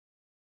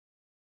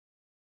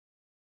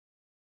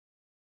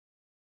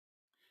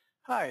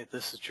Hi,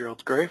 this is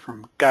Gerald Gray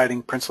from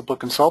Guiding Principal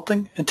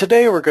Consulting, and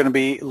today we're going to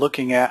be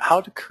looking at how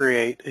to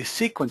create a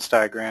sequence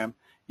diagram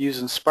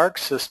using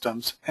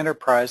SparxSystems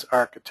Enterprise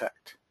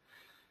Architect.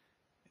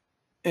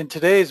 In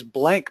today's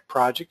blank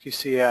project, you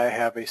see I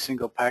have a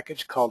single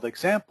package called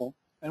example,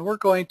 and we're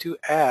going to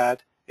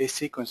add a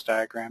sequence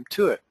diagram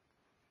to it.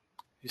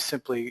 You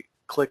simply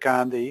click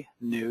on the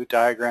new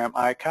diagram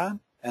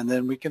icon, and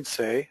then we can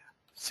say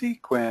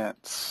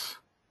sequence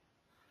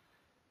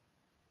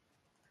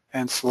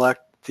and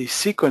select the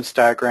sequence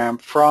diagram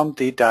from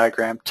the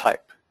diagram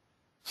type.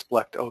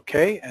 Select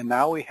OK, and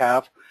now we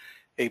have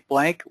a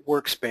blank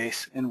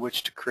workspace in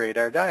which to create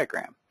our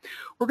diagram.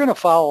 We're going to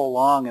follow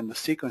along in the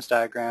sequence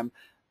diagram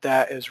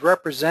that is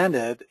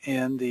represented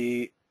in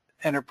the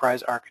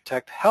Enterprise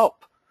Architect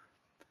help.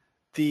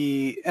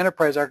 The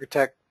Enterprise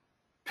Architect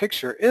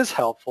picture is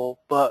helpful,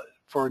 but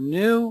for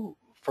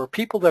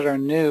people that are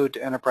new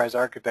to Enterprise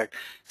Architect,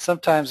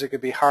 sometimes it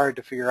could be hard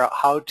to figure out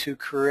how to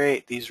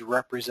create these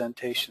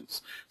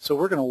representations. So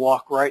we're going to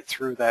walk right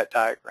through that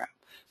diagram.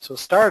 So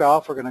start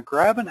off, we're going to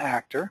grab an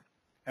actor,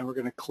 and we're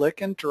going to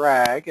click and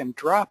drag and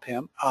drop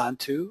him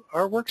onto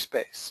our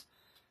workspace.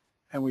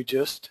 And we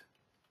just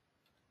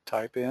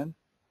type in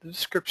the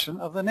description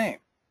of the name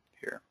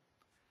here.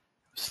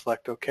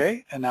 Select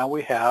OK, and now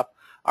we have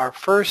our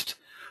first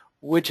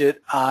widget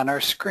on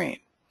our screen.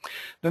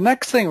 The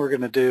next thing we're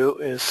going to do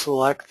is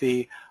select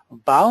the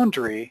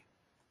boundary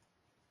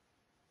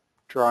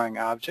drawing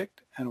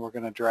object, and we're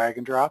going to drag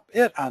and drop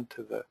it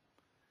onto the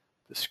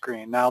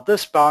screen. Now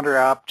this boundary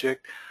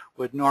object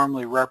would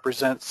normally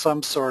represent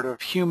some sort of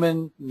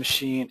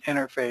human-machine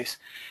interface.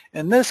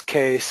 In this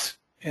case,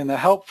 in the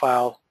help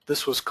file,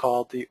 this was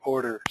called the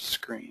order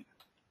screen.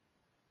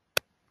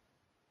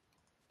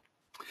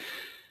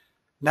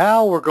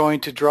 Now we're going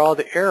to draw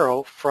the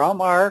arrow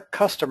from our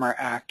customer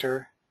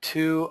actor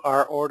to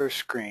our order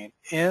screen.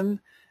 In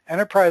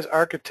Enterprise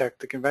Architect,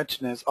 the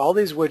convention is all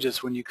these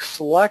widgets, when you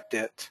select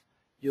it,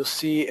 you'll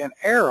see an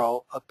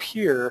arrow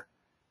appear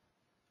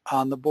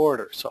on the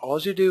border. So all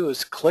you do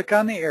is click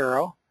on the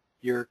arrow,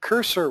 your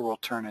cursor will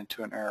turn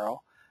into an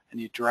arrow, and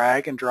you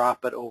drag and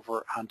drop it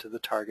over onto the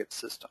target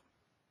system.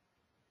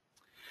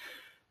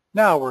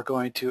 Now we're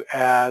going to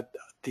add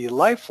the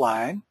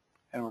lifeline,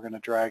 and we're going to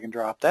drag and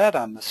drop that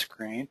on the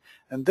screen,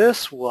 and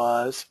this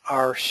was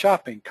our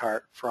shopping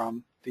cart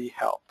from the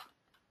help.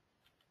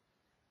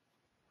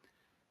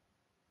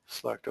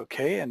 Select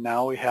OK, and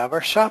now we have our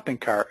shopping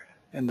cart.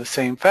 In the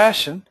same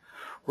fashion,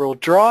 we'll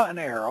draw an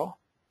arrow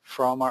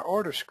from our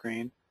order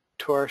screen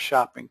to our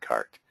shopping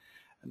cart.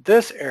 And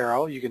this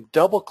arrow, you can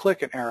double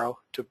click an arrow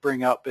to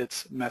bring up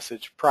its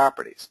message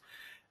properties.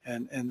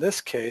 And in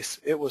this case,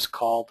 it was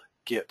called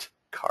Get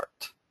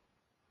Cart.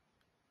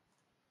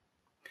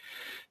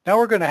 Now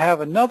we're going to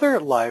have another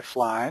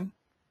lifeline,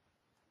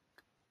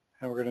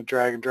 and we're going to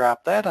drag and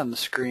drop that on the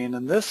screen,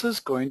 and this is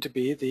going to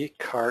be the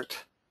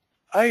cart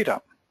item.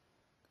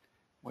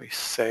 We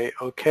say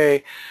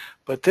OK,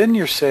 but then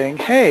you're saying,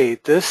 hey,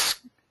 this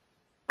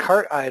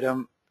cart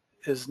item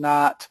is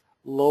not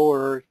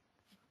lower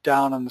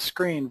down on the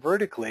screen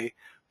vertically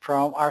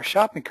from our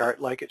shopping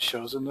cart like it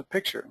shows in the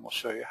picture, and we'll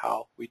show you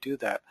how we do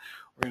that.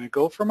 We're going to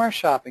go from our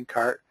shopping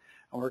cart,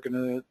 and we're going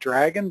to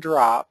drag and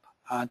drop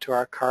onto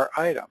our cart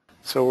item.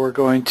 So we're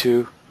going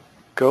to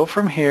go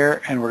from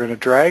here, and we're going to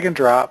drag and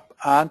drop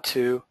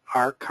onto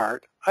our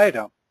cart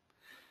item.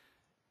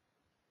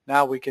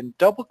 Now we can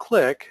double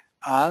click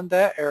on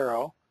that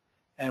arrow,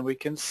 and we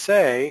can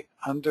say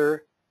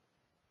under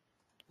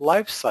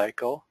life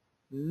cycle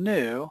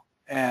new,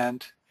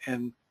 and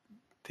in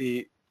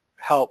the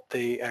help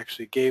they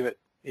actually gave it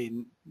a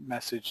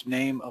message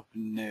name of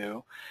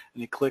new,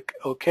 and you click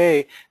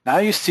OK. Now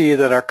you see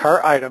that our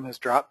cart item has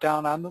dropped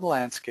down on the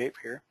landscape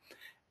here,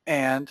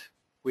 and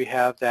we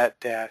have that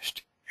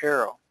dashed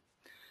arrow.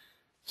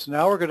 So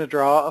now we're going to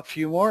draw a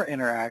few more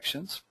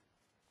interactions.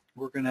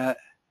 We're going to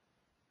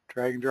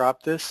drag and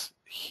drop this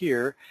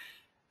here,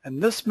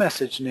 and this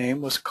message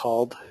name was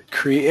called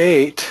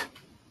Create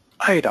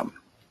Item.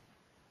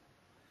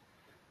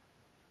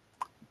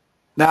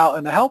 Now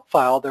in the help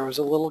file there was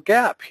a little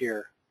gap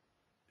here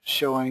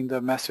showing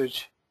the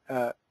message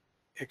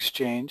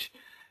exchange,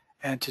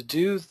 and to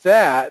do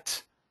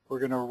that we're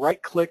going to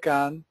right click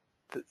on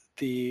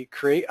the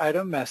Create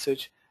Item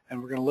message,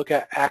 and we're going to look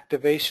at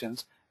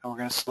activations, and we're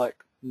going to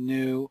select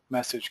New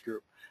Message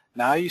Group.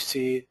 Now you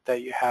see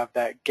that you have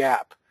that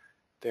gap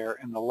there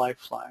in the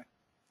lifeline.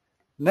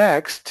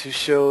 Next, to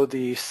show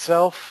the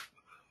self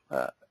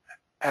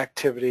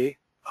activity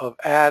of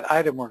Add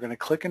Item, we're going to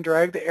click and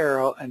drag the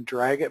arrow and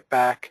drag it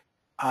back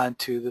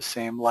onto the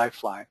same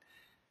lifeline.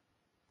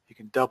 You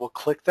can double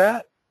click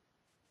that,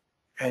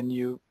 and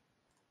you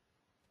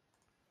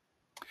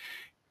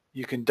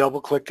can double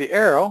click the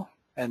arrow,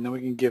 and then we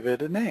can give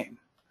it a name,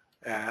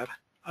 Add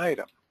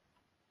Item.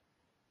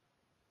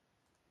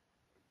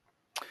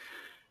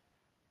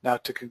 Now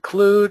to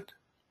conclude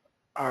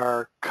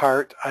our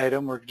cart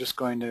item, we're just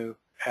going to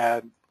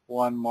add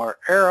one more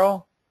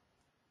arrow.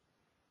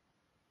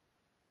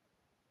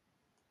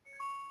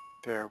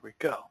 There we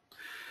go.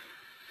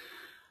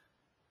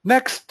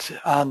 Next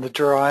on the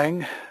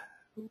drawing,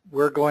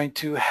 we're going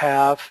to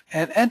have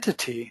an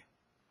entity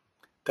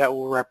that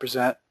will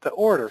represent the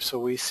order. So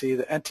we see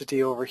the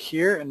entity over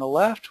here in the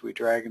left. We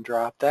drag and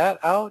drop that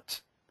out.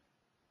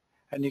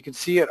 And you can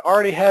see it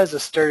already has a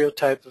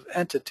stereotype of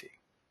entity.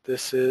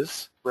 This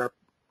is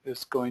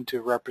going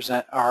to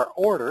represent our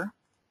order.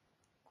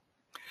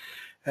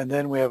 And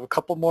then we have a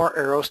couple more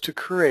arrows to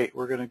create.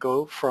 We're going to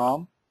go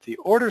from the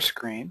order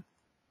screen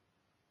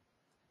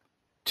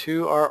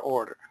to our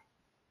order.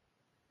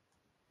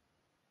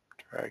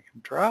 Drag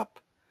and drop.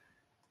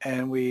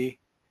 And we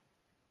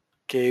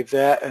gave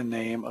that a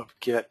name of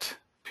get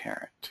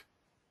parent.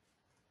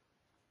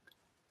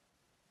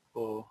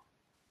 We'll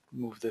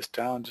move this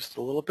down just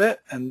a little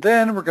bit, and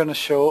then we're going to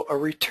show a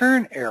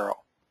return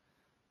arrow.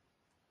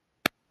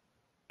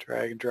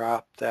 Drag and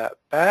drop that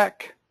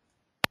back.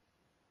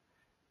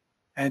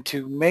 And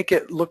to make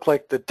it look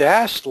like the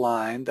dashed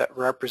line that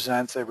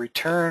represents a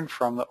return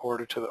from the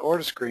order to the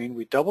order screen,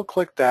 we double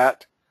click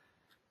that.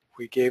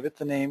 We gave it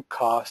the name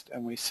cost,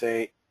 and we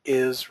say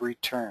is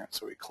return.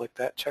 So we click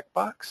that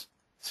checkbox,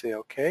 say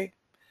OK,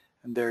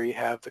 and there you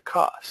have the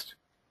cost.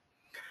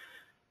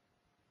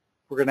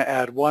 We're going to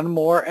add one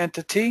more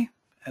entity,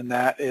 and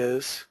that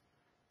is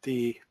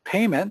the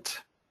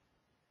payment.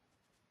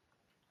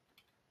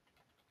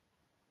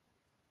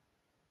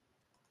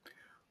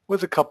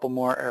 With a couple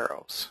more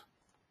arrows.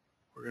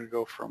 We're going to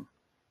go from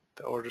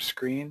the order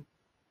screen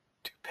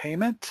to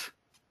payment,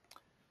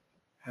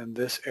 and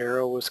this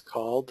arrow was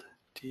called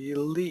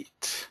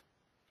delete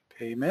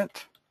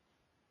payment.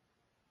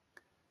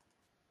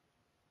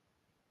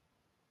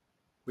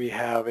 We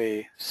have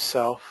a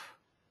self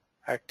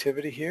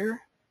activity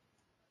here.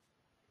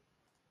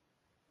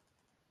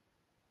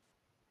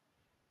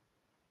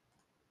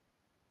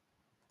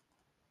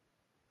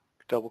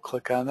 Double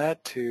click on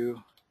that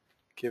to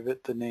give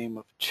it the name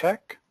of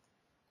check.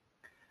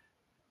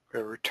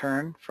 We're going to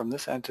return from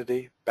this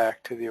entity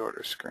back to the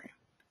order screen.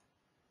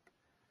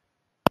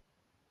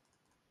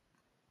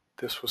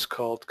 This was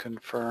called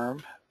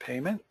confirm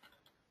payment,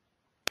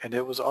 and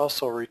it was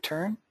also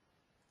return.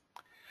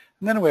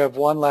 And then we have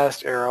one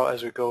last arrow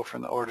as we go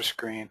from the order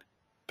screen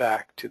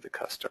back to the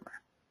customer.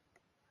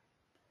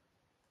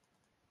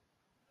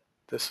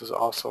 This is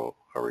also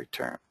a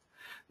return.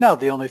 Now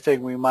the only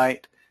thing we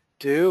might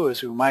do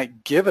is we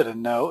might give it a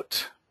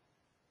note.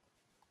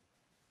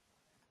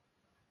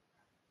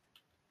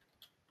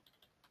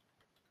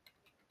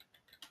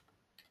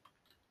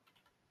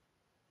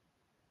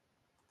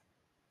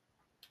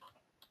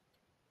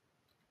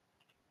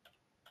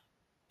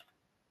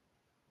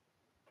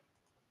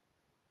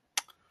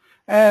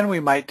 And we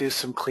might do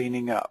some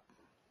cleaning up.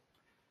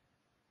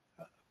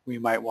 We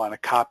might want to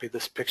copy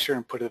this picture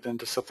and put it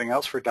into something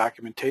else for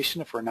documentation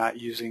if we're not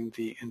using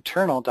the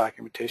internal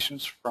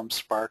documentations from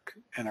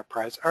SparxSystems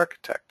Enterprise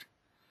Architect.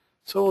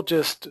 So we'll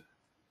just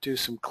do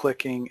some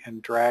clicking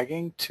and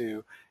dragging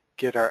to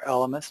get our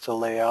elements to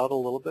lay out a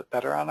little bit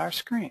better on our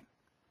screen.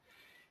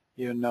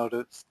 You'll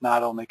notice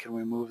not only can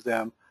we move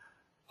them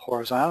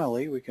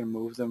horizontally, we can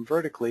move them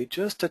vertically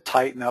just to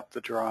tighten up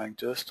the drawing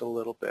just a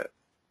little bit.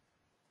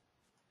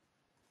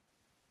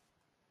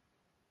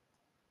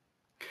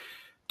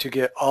 To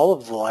get all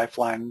of the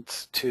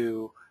lifelines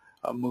to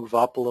move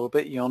up a little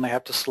bit, you only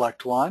have to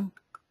select one,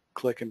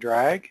 click and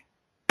drag,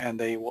 and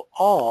they will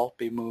all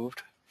be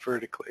moved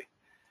vertically.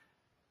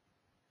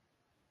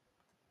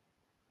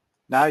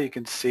 Now you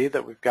can see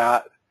that we've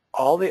got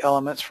all the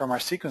elements from our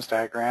sequence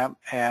diagram,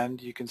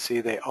 and you can see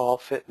they all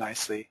fit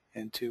nicely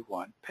into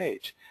one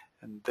page.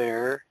 And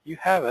there you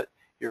have it,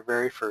 your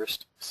very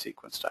first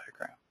sequence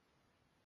diagram.